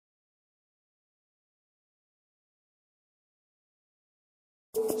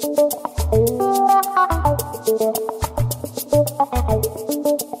About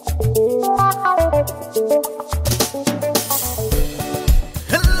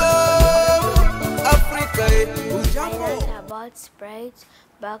sprites,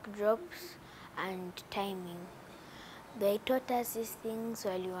 backdrops, and timing. They taught us these things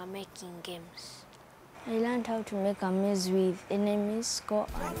while we were making games. I learned how to make a maze with enemies, score,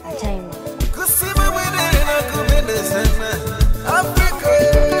 and a timer.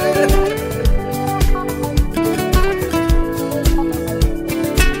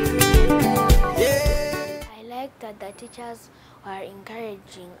 I like that the teachers were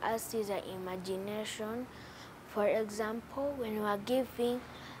encouraging us to use our imagination. For example, when they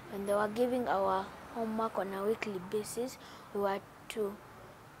were giving our homework on a weekly basis, we were to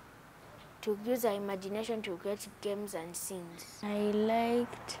use our imagination to create games and scenes. I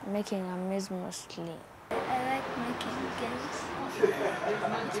liked making a maze mostly. I like making games. It was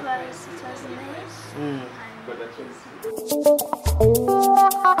nice and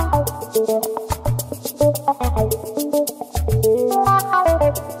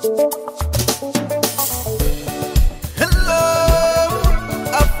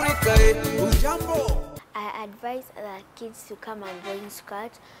I advise other kids to come and join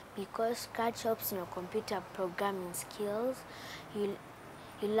Scratch because Scratch helps in your computer programming skills. You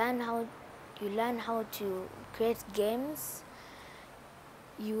learn how to create games.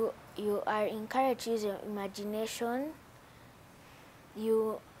 You are encouraged to use your imagination.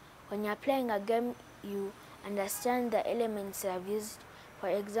 When you're playing a game, you understand the elements I've used. For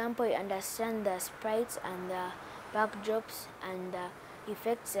example, you understand the sprites and the backdrops and the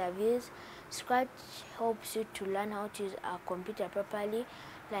effects I've used. Scratch helps you to learn how to use a computer properly.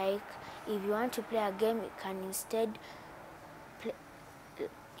 Like if you want to play a game, you can instead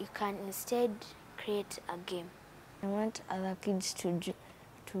create a game. I want other kids to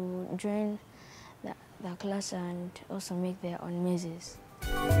join the class and also make their own mazes.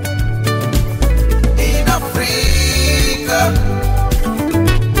 In Africa.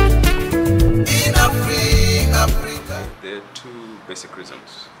 There are two basic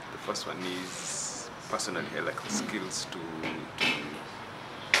reasons. The first one is personally I like the skills to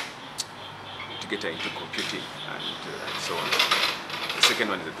get into computing and so on. The second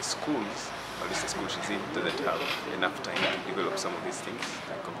one is that the schools, or at least the school she's in, doesn't have enough time to develop some of these things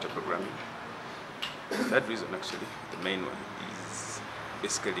like computer programming. The third reason, actually, the main one, is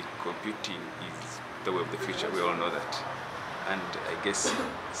basically computing is the way of the future. We all know that. And I guess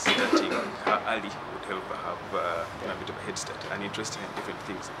starting her early would help her have a bit of a head start and interest in different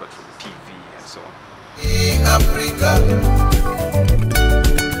things apart from TV and so on. In Africa.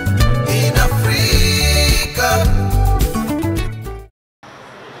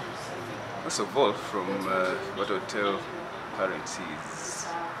 First of all, from what I would tell parents is,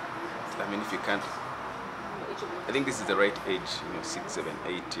 if you can't, I think this is the right age, 6, 7,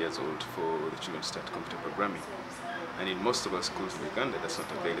 8 years old for the children to start computer programming. And in most of our schools in Uganda, that's not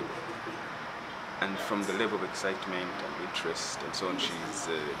available. And from the level of excitement and interest and so on she's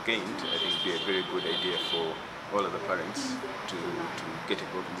gained, I think it would be a very good idea for all of the parents to get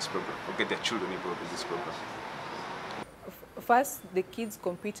involved in this program, or get their children involved in this program. First, the kids'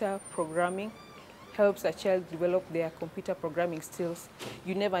 computer programming helps a child develop their computer programming skills.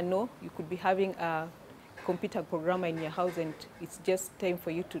 You never know, you could be having a computer programmer in your house and it's just time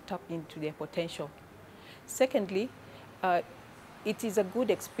for you to tap into their potential. Secondly, it is a good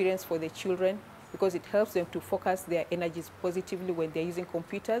experience for the children because it helps them to focus their energies positively when they're using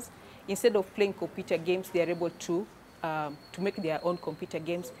computers. Instead of playing computer games, they are able to make their own computer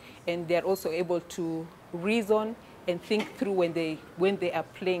games, and they're also able to reason and think through when they are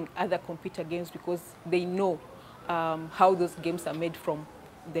playing other computer games because they know how those games are made from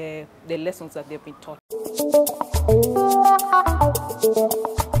the lessons that they've been taught.